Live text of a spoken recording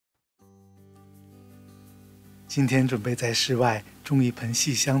今天准备在室外种一盆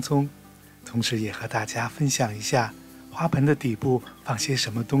细香葱，同时也和大家分享一下花盆的底部放些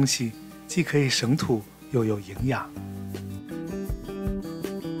什么东西，既可以省土又有营养。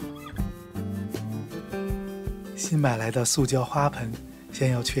新买来的塑胶花盆，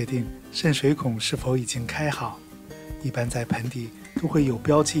先要确定渗水孔是否已经开好，一般在盆底都会有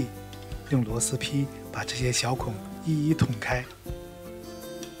标记，用螺丝批把这些小孔一一捅开。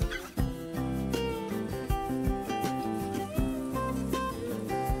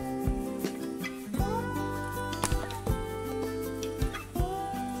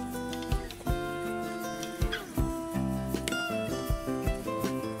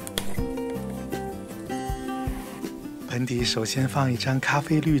盆底首先放一张咖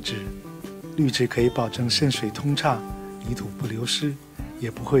啡滤纸，滤纸可以保证渗水通畅，泥土不流失，也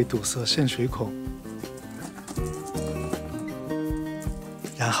不会堵塞渗水孔。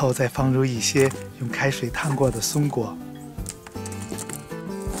然后再放入一些用开水烫过的松果，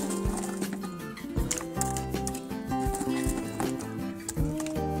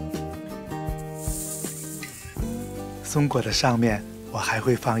松果的上面我还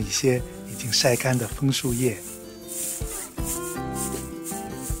会放一些已经晒干的枫树叶。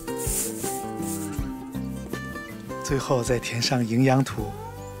最后再填上营养土，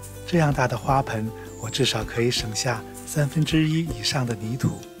这样大的花盆，我至少可以省下1/3以上的泥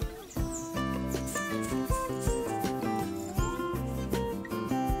土。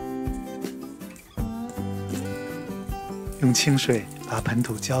用清水把盆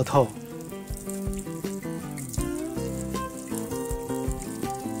土浇透。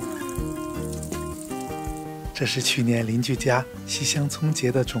这是去年邻居家细香葱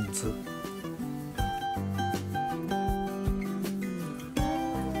结的种子。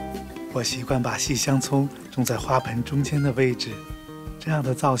我习惯把细香葱种在花盆中间的位置，这样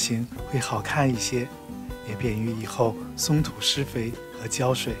的造型会好看一些，也便于以后松土施肥和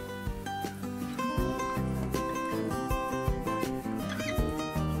浇水。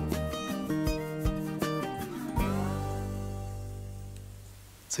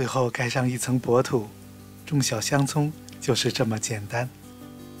最后盖上一层薄土，种小香葱就是这么简单。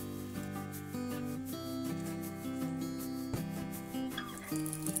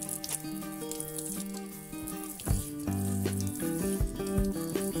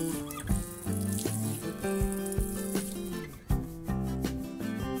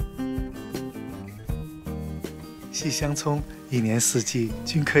细香葱一年四季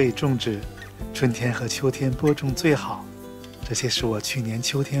均可以种植，春天和秋天播种最好。这些是我去年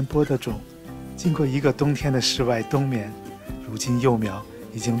秋天播的种，经过一个冬天的室外冬眠，如今幼苗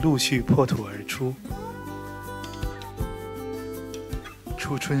已经陆续破土而出。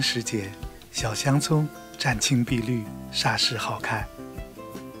初春时节，小香葱湛青碧绿，煞是好看。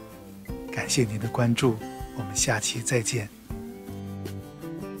感谢您的关注，我们下期再见。